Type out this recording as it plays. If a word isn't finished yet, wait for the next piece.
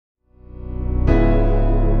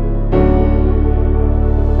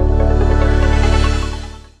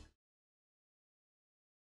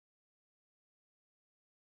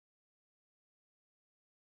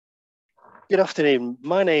Good afternoon.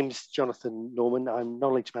 My name's Jonathan Norman. I'm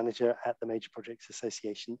Knowledge Manager at the Major Projects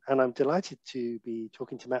Association, and I'm delighted to be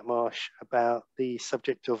talking to Matt Marsh about the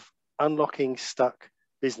subject of unlocking stuck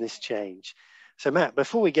business change. So Matt,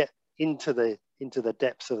 before we get into the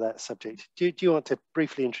depths of that subject, do you want to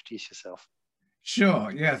briefly introduce yourself?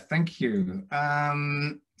 Sure, yeah, thank you.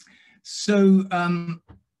 I'm an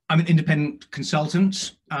independent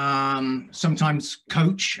consultant, sometimes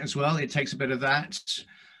coach as well. It takes a bit of that.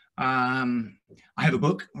 I have a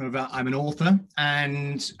book, I'm an author,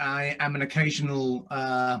 and I am an occasional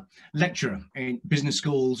lecturer in business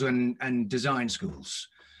schools and design schools.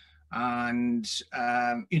 And,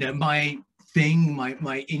 my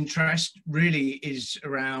interest really is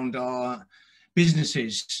around our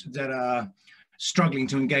businesses that are struggling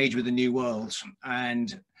to engage with the new world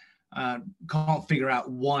and can't figure out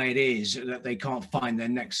why it is that they can't find their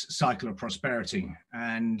next cycle of prosperity.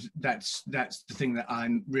 And that's the thing that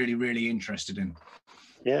I'm really interested in.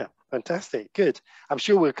 Yeah, fantastic. Good. I'm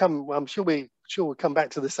sure we'll come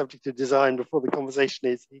back to the subject of design before the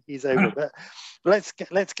conversation is over. But let's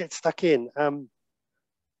get stuck in.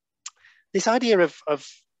 This idea of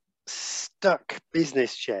stuck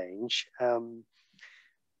business change,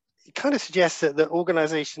 it kind of suggests that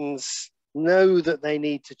organizations know that they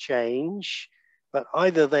need to change, but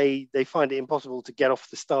either they find it impossible to get off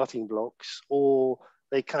the starting blocks, or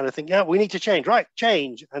they kind of think, yeah, we need to change, right,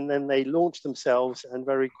 change, and then they launch themselves and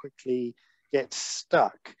very quickly get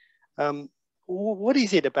stuck. What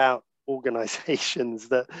is it about organizations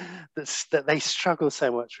that they struggle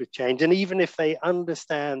so much with change, and even if they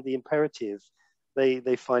understand the imperative,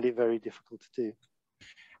 they find it very difficult to do?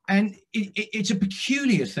 And it's a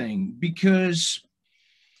peculiar thing, because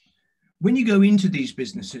when you go into these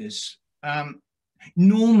businesses,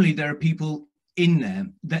 normally there are people in there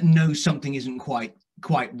that know something isn't quite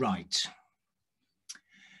right.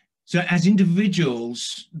 So as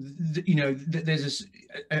individuals, there's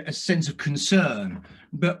a sense of concern,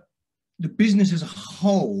 but the business as a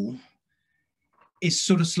whole is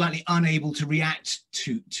sort of slightly unable to react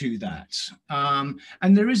to that.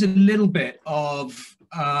 And there is a little bit of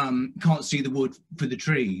can't see the wood for the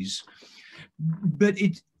trees. But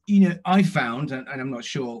I found, and I'm not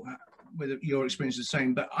sure whether your experience is the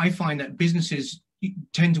same, but I find that businesses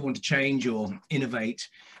tend to want to change or innovate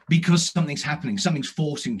because something's happening, something's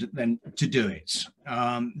forcing them to do it.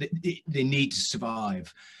 They need to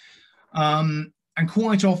survive. And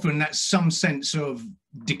quite often that's some sense of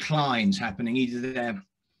declines happening. Either their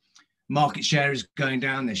market share is going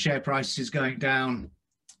down, their share price is going down,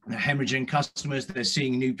 they're hemorrhaging customers, they're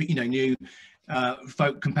seeing new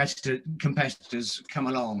competitors come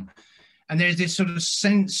along. And there's this sort of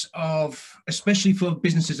sense of, especially for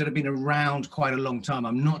businesses that have been around quite a long time,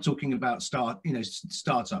 I'm not talking about startup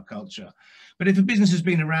culture, but if a business has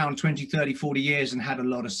been around 20, 30, 40 years and had a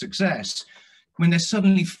lot of success, when they're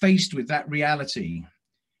suddenly faced with that reality,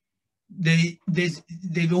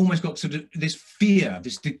 they've almost got sort of this fear,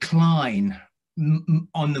 this decline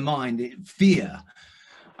on the mind, fear.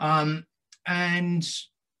 And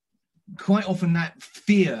quite often that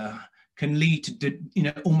fear can lead to,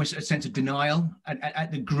 almost a sense of denial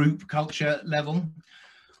at the group culture level.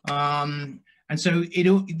 And so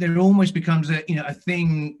there almost becomes a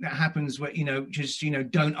thing that happens where,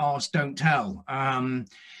 don't ask, don't tell. And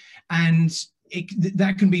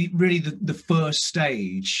that can be really the first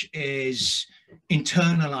stage, is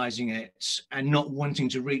internalizing it and not wanting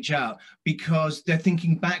to reach out, because they're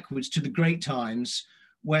thinking backwards to the great times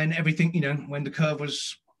when everything, when the curve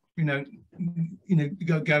was, going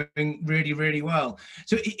really well.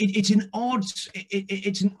 So it's an odd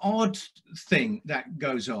thing that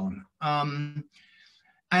goes on.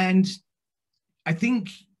 And I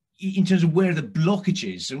think in terms of where the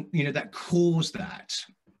blockages, that cause that,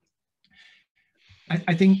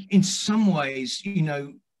 I think in some ways,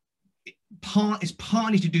 it's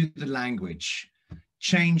partly to do with the language,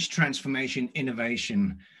 change, transformation,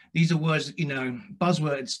 innovation. These are words,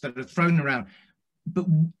 buzzwords that are thrown around. But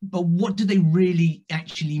what do they really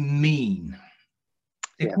actually mean?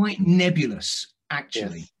 They're quite nebulous,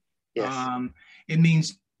 actually. Yes. It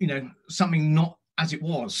means, something not as it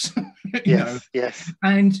was. Yes.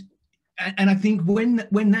 And I think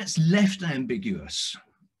when that's left ambiguous,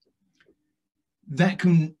 that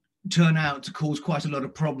can turn out to cause quite a lot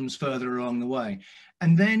of problems further along the way.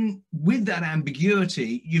 And then with that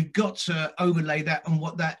ambiguity, you've got to overlay that on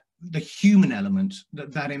what the human element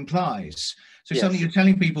that implies. So suddenly you're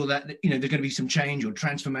telling people that, there's going to be some change or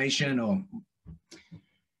transformation,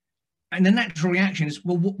 and the natural reaction is,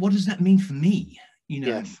 well, what does that mean for me?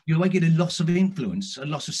 Do I get a loss of influence, a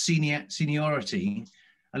loss of seniority?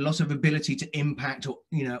 a loss of ability to impact, or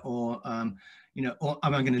or am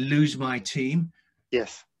I going to lose my team?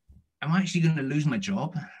 Yes. Am I actually going to lose my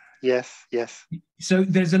job? Yes. Yes. So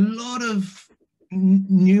there's a lot of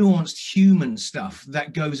nuanced human stuff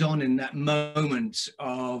that goes on in that moment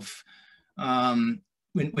of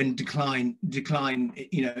when decline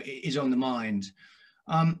is on the mind.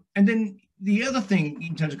 And then the other thing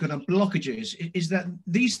in terms of kind of blockages is that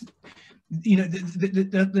these,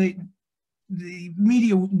 the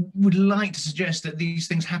media would like to suggest that these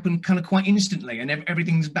things happen kind of quite instantly and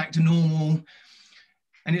everything's back to normal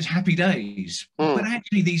and it's happy days. But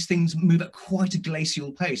actually these things move at quite a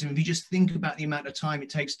glacial pace. I mean, if you just think about the amount of time it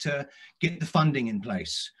takes to get the funding in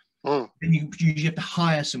place, then you have to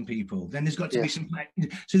hire some people, then there's got to be some,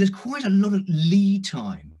 so there's quite a lot of lead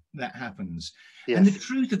time that happens. And the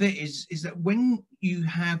truth of it is that when you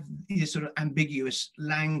have this sort of ambiguous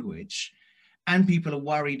language and people are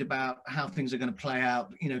worried about how things are going to play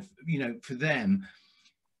out, for them,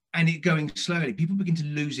 and it going slowly, people begin to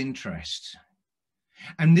lose interest.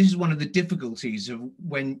 And this is one of the difficulties of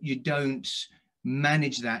when you don't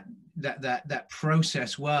manage that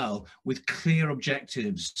process well with clear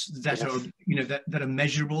objectives that are that are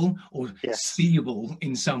measurable or seeable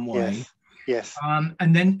in some way.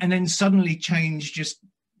 And then suddenly change just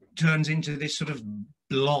turns into this sort of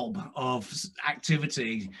blob of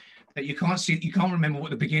activity that you can't see. You can't remember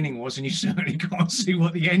what the beginning was, and you certainly can't see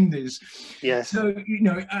what the end is. So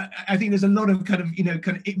I think there's a lot of kind of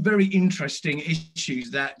very interesting issues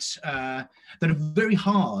that are very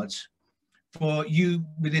hard for you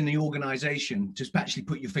within the organization to actually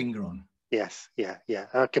put your finger on. I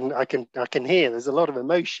can hear there's a lot of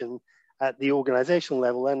emotion at the organizational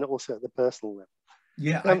level and also at the personal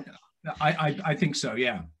level. I think so.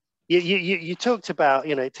 You talked about,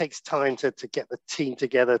 it takes time to get the team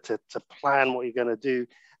together to plan what you're going to do,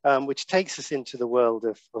 which takes us into the world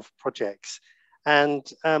of projects. And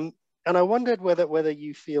I wondered whether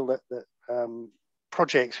you feel that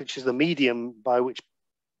projects, which is the medium by which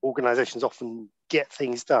organizations often get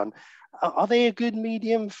things done, are they a good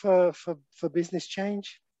medium for business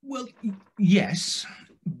change? Well, yes.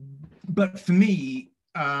 But for me,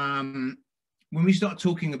 when we start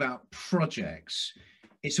talking about projects,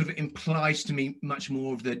 it sort of implies to me much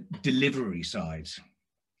more of the delivery side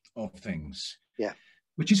of things,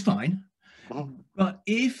 which is fine. But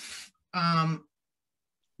if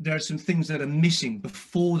there are some things that are missing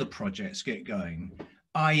before the projects get going,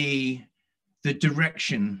 i.e. the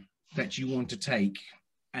direction that you want to take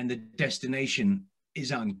and the destination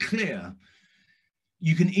is unclear,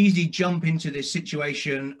 you can easily jump into this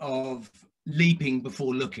situation of leaping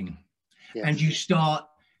before looking. And you start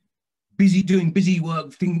doing busy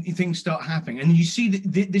work, things start happening. And you see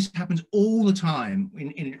that this happens all the time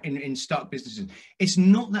in startup businesses. It's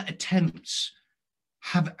not that attempts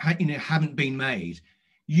haven't been made.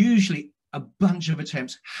 Usually a bunch of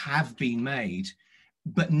attempts have been made,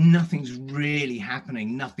 but nothing's really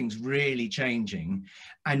happening, nothing's really changing.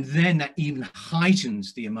 And then that even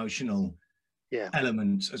heightens the emotional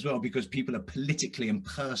elements as well, because people are politically and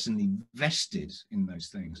personally vested in those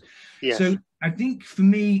things. So I think for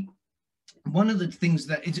me, one of the things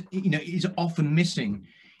that is often missing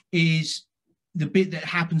is the bit that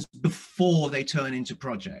happens before they turn into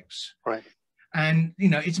projects. And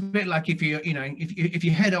it's a bit like if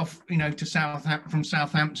you head off from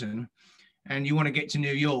Southampton and you want to get to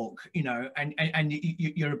New York, and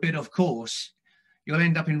you're a bit off course, you'll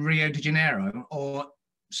end up in Rio de Janeiro or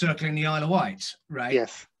circling the Isle of Wight, right?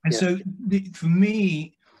 So for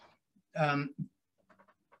me,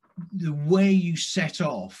 the way you set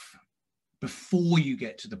off before you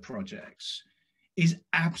get to the projects is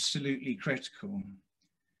absolutely critical,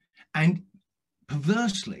 and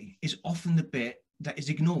perversely is often the bit that is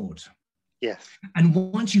ignored. And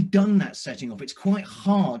once you've done that setting off, it's quite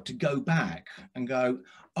hard to go back and go,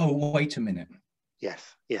 oh, wait a minute.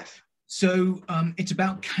 So it's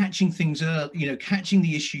about catching things early, catching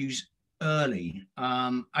the issues early,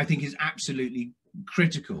 I think is absolutely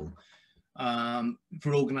critical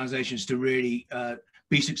for organizations to really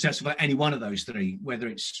be successful at any one of those three, whether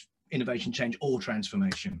it's innovation, change, or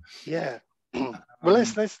transformation. Well,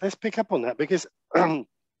 let's pick up on that, because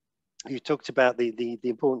you talked about the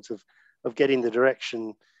importance of getting the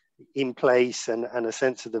direction in place and a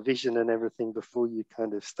sense of the vision and everything before you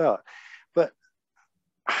kind of start. But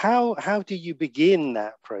how do you begin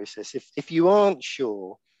that process if you aren't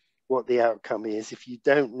sure what the outcome is, if you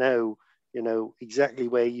don't know exactly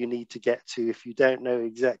where you need to get to, if you don't know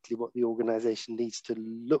exactly what the organization needs to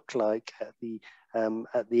look like at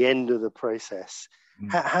the end of the process?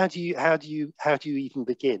 How do you even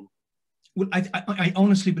begin? Well, I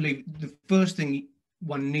honestly believe the first thing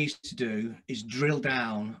one needs to do is drill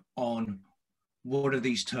down on what do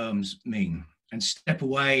these terms mean and step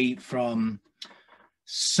away from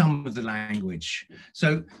some of the language.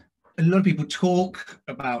 So a lot of people talk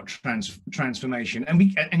about transformation, and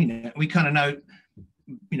we kind of know,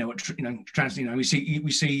 we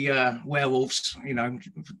see werewolves,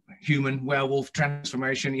 human werewolf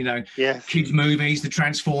transformation, Yes. kids movies, the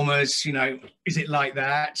Transformers, is it like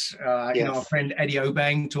that? Yes. Our friend Eddie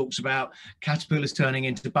Obeng talks about caterpillars turning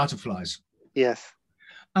into butterflies. Yes.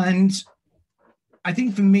 And I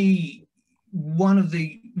think for me, one of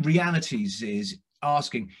the realities is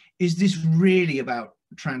asking, is this really about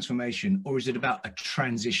transformation, or is it about a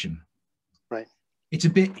transition? Right. It's a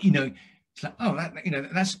bit, it's like, oh,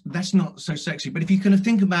 that's not so sexy. But if you kind of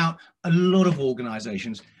think about a lot of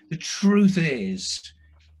organizations, the truth is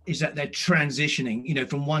that they're transitioning,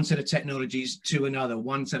 from one set of technologies to another,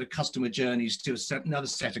 one set of customer journeys to another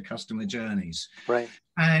set of customer journeys. Right.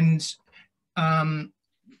 And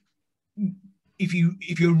if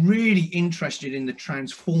you're really interested in the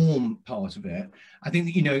transform part of it, I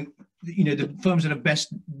think that, the firms that have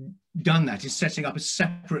best done that is setting up a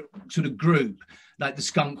separate sort of group, like the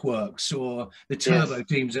Skunk Works or the Turbo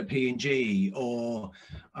teams at P&G, or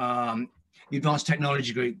the Advanced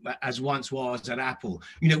Technology Group, as once was at Apple,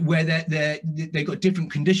 where they've got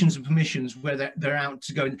different conditions and permissions where they're out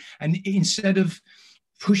to go. And instead of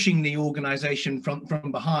pushing the organization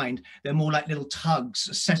from behind, they're more like little tugs,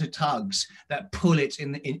 a set of tugs that pull it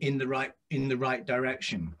in the right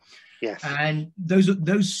direction. Yes. And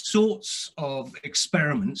those sorts of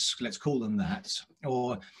experiments, let's call them that,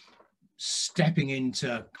 or stepping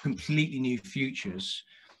into completely new futures,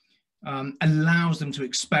 allows them to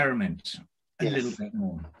experiment a little bit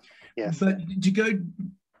more. Yes. But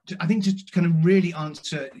I think to kind of really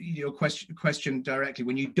answer your question directly,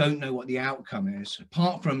 when you don't know what the outcome is,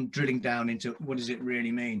 apart from drilling down into what does it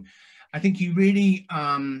really mean, I think you really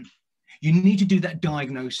you need to do that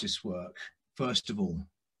diagnosis work first of all.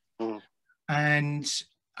 And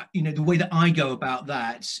the way that I go about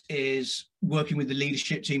that is working with the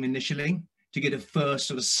leadership team initially to get a first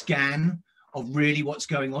sort of scan of really what's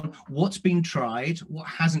going on, what's been tried, what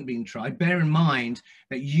hasn't been tried. Bear in mind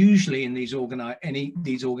that usually in these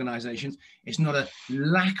organizations, it's not a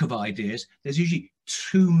lack of ideas. There's usually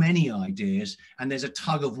too many ideas, and there's a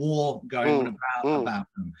tug of war going on about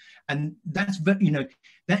them. And that's,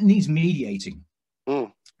 that needs mediating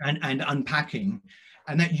and unpacking.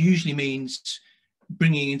 And that usually means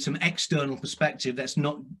bringing in some external perspective that's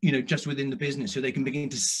not, just within the business, so they can begin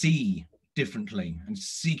to see differently and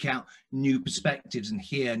seek out new perspectives and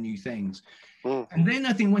hear new things. And then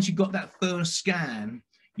I think once you've got that first scan,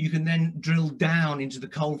 you can then drill down into the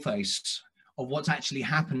coalface of what's actually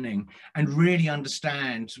happening and really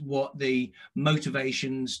understand what the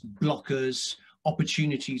motivations, blockers,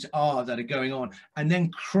 opportunities are that are going on, and then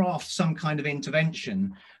craft some kind of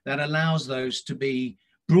intervention that allows those to be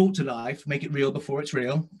brought to life, make it real before it's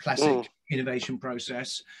real, classic innovation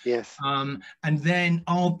process. Yes. And then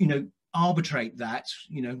arbitrate that,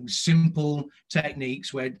 simple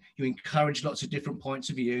techniques where you encourage lots of different points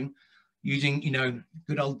of view, using,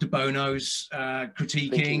 good old De Bono's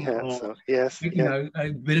critiquing, or,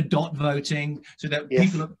 a bit of dot voting, so that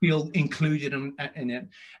people feel included in it.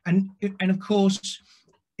 And of course,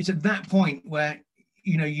 it's at that point where,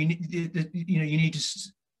 you need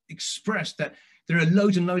to express that there are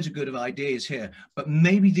loads and loads of good ideas here, but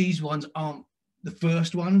maybe these ones aren't the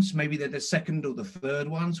first ones, maybe they're the second or the third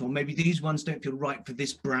ones, or maybe these ones don't feel right for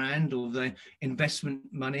this brand or the investment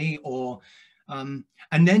money, or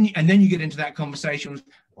and then you get into that conversation with,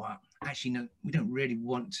 well, actually, no, we don't really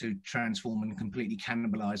want to transform and completely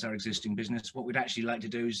cannibalize our existing business. What we'd actually like to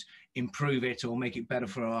do is improve it or make it better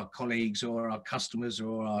for our colleagues or our customers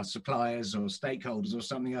or our suppliers or stakeholders or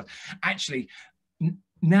something else. Actually,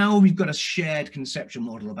 now we've got a shared conceptual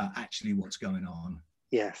model about actually what's going on.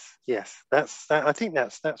 Yes. I think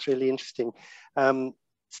that's really interesting.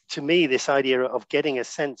 To me, this idea of getting a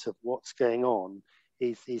sense of what's going on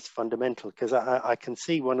is fundamental, because I can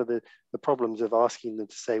see one of the problems of asking them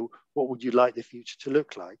to say, what would you like the future to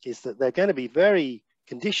look like, is that they're going to be very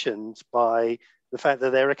conditioned by the fact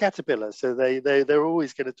that they're a caterpillar. So they're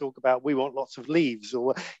always going to talk about, we want lots of leaves,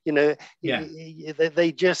 or,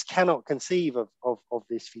 they just cannot conceive of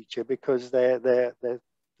this future because they're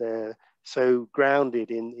so grounded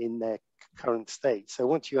in their current state. So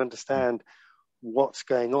once you understand what's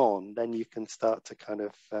going on, then you can start to kind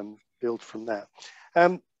of build from that.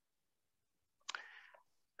 Of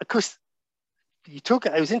course, it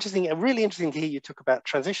was interesting, really interesting to hear you talk about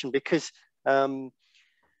transition, because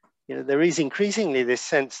there is increasingly this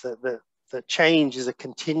sense that that change is a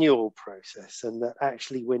continual process, and that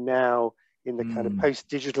actually we're now in the kind of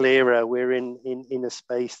post-digital era. We're in a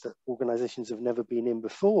space that organizations have never been in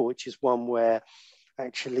before, which is one where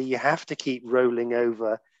actually you have to keep rolling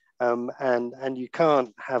over, and you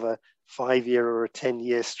can't have a 5-year or a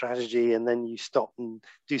 10-year strategy and then you stop and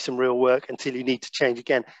do some real work until you need to change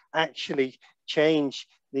again. Actually, change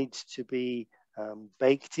needs to be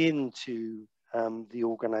baked into the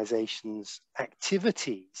organization's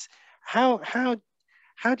activities. How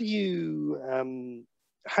do you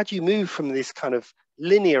move from this kind of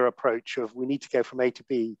linear approach of we need to go from A to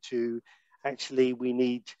B to actually we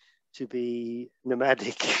need to be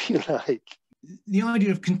nomadic, if you like? The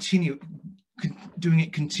idea of doing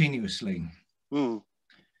it continuously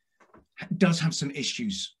does have some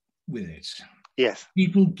issues with it. Yes.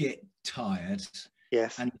 People get tired.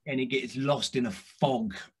 Yes. And it gets lost in a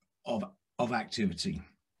fog of activity.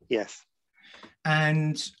 Yes.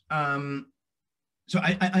 And so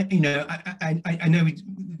I know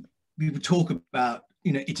we would talk about,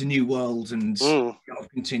 it's a new world and of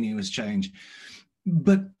continuous change,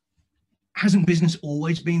 but hasn't business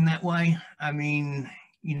always been that way? I mean,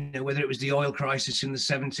 whether it was the oil crisis in the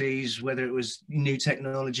 70s, whether it was new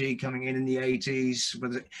technology coming in the 80s,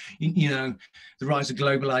 whether, the rise of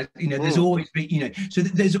globalized, there's always been, so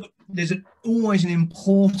there's always an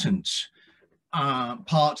important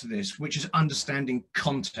part to this, which is understanding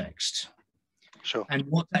context. Sure. And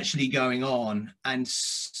what's actually going on, and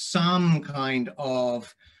some kind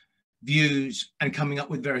of views, and coming up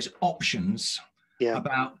with various options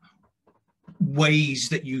about ways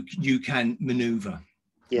that you can maneuver.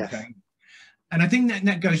 Yes. Okay. And I think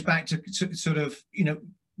that goes back to sort of,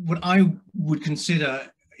 what I would consider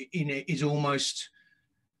is almost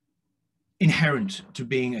inherent to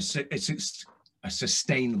being a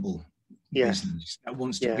sustainable business that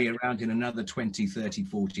wants to be around in another 20, 30,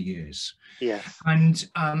 40 years. Yes. And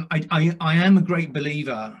I am a great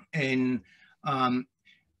believer in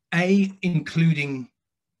including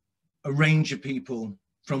a range of people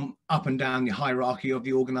from up and down the hierarchy of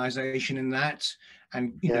the organization in that,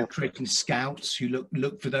 and creating scouts who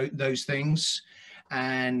look for those things,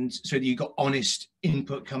 and so that you got honest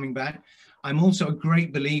input coming back. I'm also a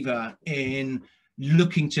great believer in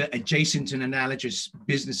looking to adjacent and analogous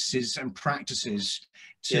businesses and practices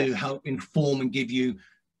to help inform and give you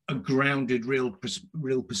a grounded real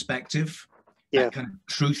perspective. That kind of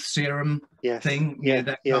truth serum thing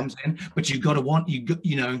that comes in, but you've got to want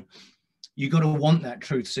that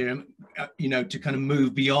truth serum, to kind of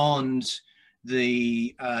move beyond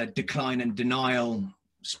the decline and denial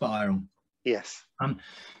spiral. Yes. And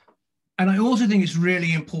I also think it's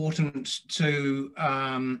really important to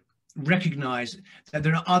recognize that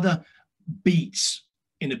there are other beats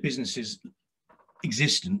in a business's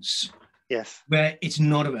existence. Yes. Where it's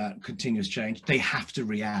not about continuous change. They have to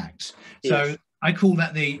react. So I call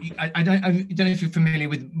that I don't know if you're familiar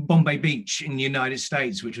with Bombay Beach in the United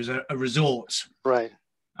States, which was a resort. Right.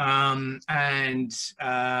 And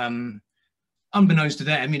unbeknownst to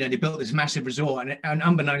them, they built this massive resort, and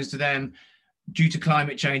unbeknownst to them, due to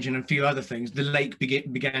climate change and a few other things, the lake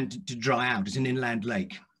began to dry out. It's an inland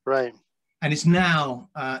lake. Right. And it's now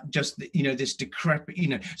just, this decrepit,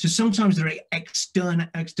 so sometimes there are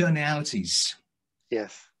externalities.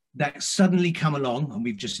 Yes. That suddenly come along, and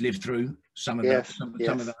we've just lived through some of those, some of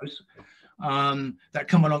those, that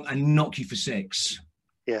come along and knock you for six.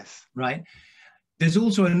 Yes. Right. There's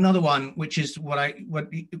also another one, which is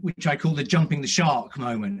which I call the jumping the shark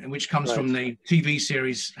moment, and which comes from the TV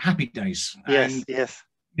series Happy Days. Yes. And, yes.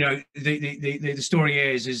 The story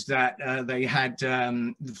is that they had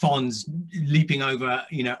the Fonz leaping over,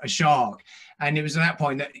 a shark, and it was at that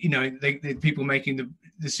point that the people making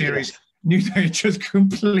the series knew they had just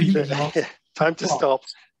completely lost. Time to stop.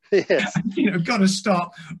 Yes. Got to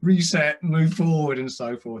stop, reset, move forward, and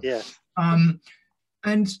so forth. Yes.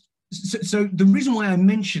 And so the reason why I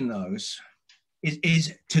mention those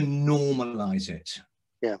is to normalize it.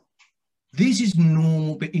 Yeah. This is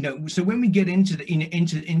normal, but so when we get into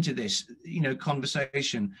this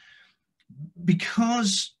conversation,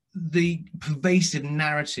 because the pervasive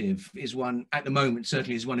narrative is one at the moment,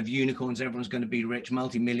 certainly is one of unicorns, everyone's going to be rich,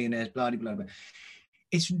 multimillionaires, blah blah blah.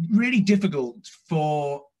 It's really difficult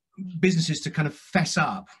for businesses to kind of fess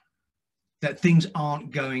up that things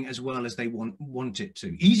aren't going as well as they want it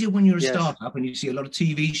to. Easier when you're a startup and you see a lot of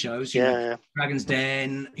TV shows, Dragon's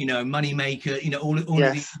Den, Moneymaker, all of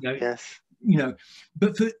these,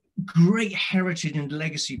 but for great heritage and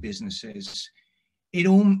legacy businesses, it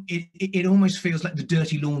almost feels like the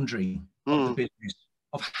dirty laundry of the business,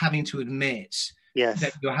 of having to admit Yes.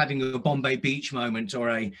 that you're having a Bombay Beach moment or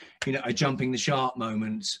a, you know, a jumping the shark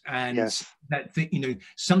moment, and Yes. that you know,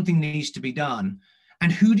 something needs to be done.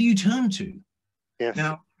 And who do you turn to? Yes.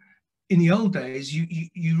 Now, in the old days,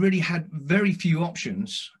 you really had very few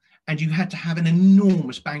options, and you had to have an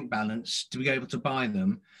enormous bank balance to be able to buy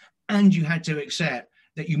them, and you had to accept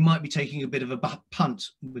that you might be taking a bit of a punt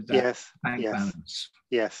with that Yes. bank Yes. balance,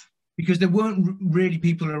 Yes. because there weren't really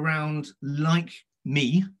people around like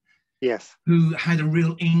me Yes. who had a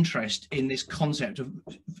real interest in this concept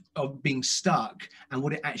of being stuck and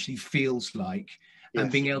what it actually feels like, and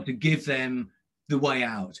Yes. being able to give them the way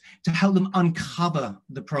out, to help them uncover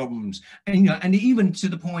the problems, and you know, and even to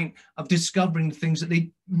the point of discovering things that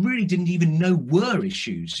they really didn't even know were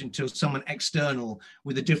issues until someone external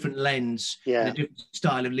with a different lens and a Yeah. different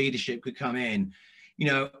style of leadership could come in, you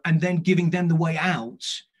know, and then giving them the way out,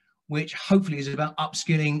 which hopefully is about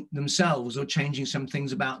upskilling themselves or changing some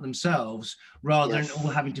things about themselves rather than Yes.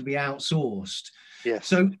 all having to be outsourced. Yes.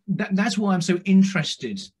 So that's why I'm so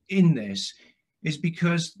interested in this, is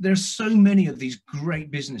because there's so many of these great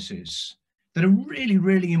businesses that are really,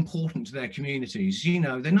 really important to their communities. You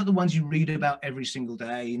know, they're not the ones you read about every single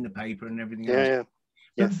day in the paper and everything Yeah. else. Yeah.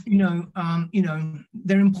 But Yes. you know,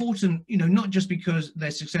 they're important. You know, not just because they're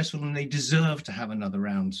successful and they deserve to have another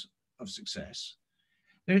round of success.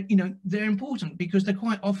 You know, they're important because they're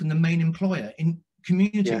quite often the main employer in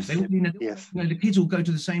communities. Yes. They, Yes. you know, the kids all go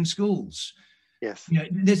to the same schools. Yes. You know,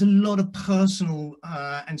 there's a lot of personal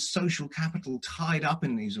and social capital tied up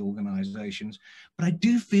in these organizations, but I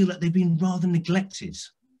do feel that they've been rather neglected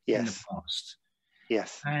in the Yes. past.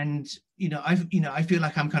 Yes. And I feel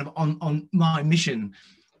like I'm kind of on my mission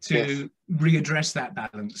Yes. to readdress that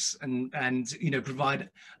balance, and you know, provide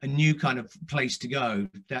a new kind of place to go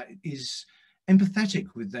that is empathetic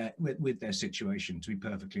with their situation, to be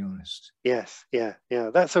perfectly honest. Yes, yeah, yeah.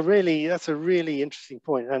 That's a really interesting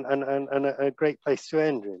point, and a great place to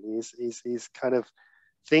end. Really, is kind of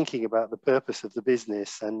thinking about the purpose of the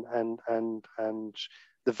business and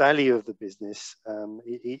the value of the business.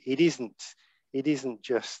 It isn't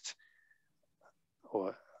just,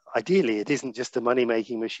 or ideally, it isn't just a money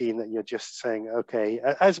making machine that you're just saying, okay,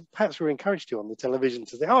 as perhaps we're encouraged to on the television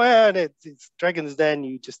to say, oh yeah, it's Dragon's Den,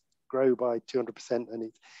 you just grow by 200%, and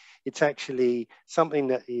it's actually something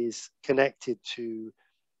that is connected to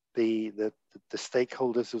the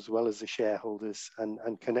stakeholders as well as the shareholders, and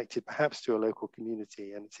connected perhaps to a local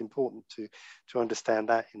community. And it's important to understand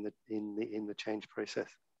that in the change process.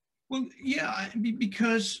 Well, yeah,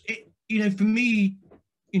 because you know, for me,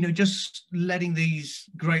 you know, just letting these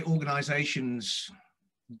great organizations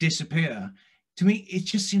disappear, to me, it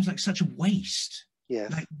just seems like such a waste.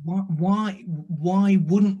 Yes. Like, why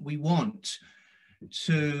wouldn't we want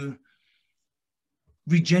to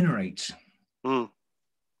regenerate, Mm.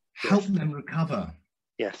 help Yes. them recover,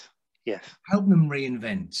 Yes. Yes. help them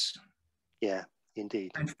reinvent, Yeah.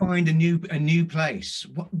 Indeed. and find a new place?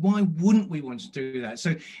 Why wouldn't we want to do that?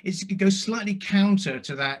 So it goes slightly counter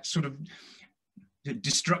to that sort of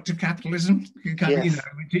destructive capitalism, kind of, you Yes.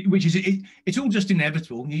 know, which is it's all just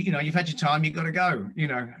inevitable. You know, you've had your time, you've got to go. You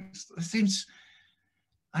know, it seems,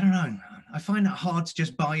 I don't know, I find that hard to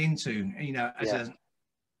just buy into, you know, as Yeah. a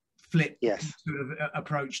flip Yes. sort of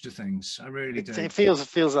approach to things. I really do. It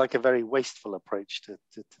feels like a very wasteful approach to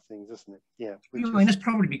things, doesn't it? Yeah. You know, and that's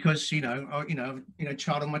probably because, you know,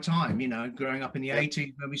 child of my time, you know, growing up in the Yeah.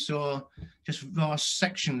 80s, where we saw just vast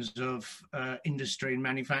sections of industry and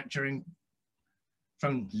manufacturing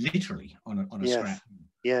thrown literally on a Yes. scrap.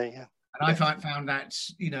 Yeah. Yeah. And I found that,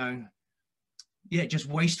 you know, yeah, just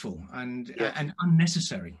wasteful and Yes. and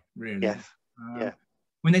unnecessary, really. Yes. Yeah.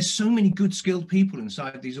 When there's so many good skilled people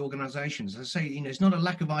inside these organizations, I say, you know, it's not a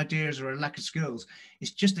lack of ideas or a lack of skills.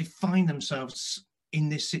 It's just they find themselves in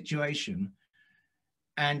this situation,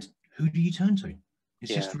 and who do you turn to?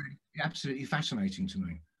 It's Yeah. just really absolutely fascinating to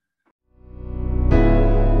me.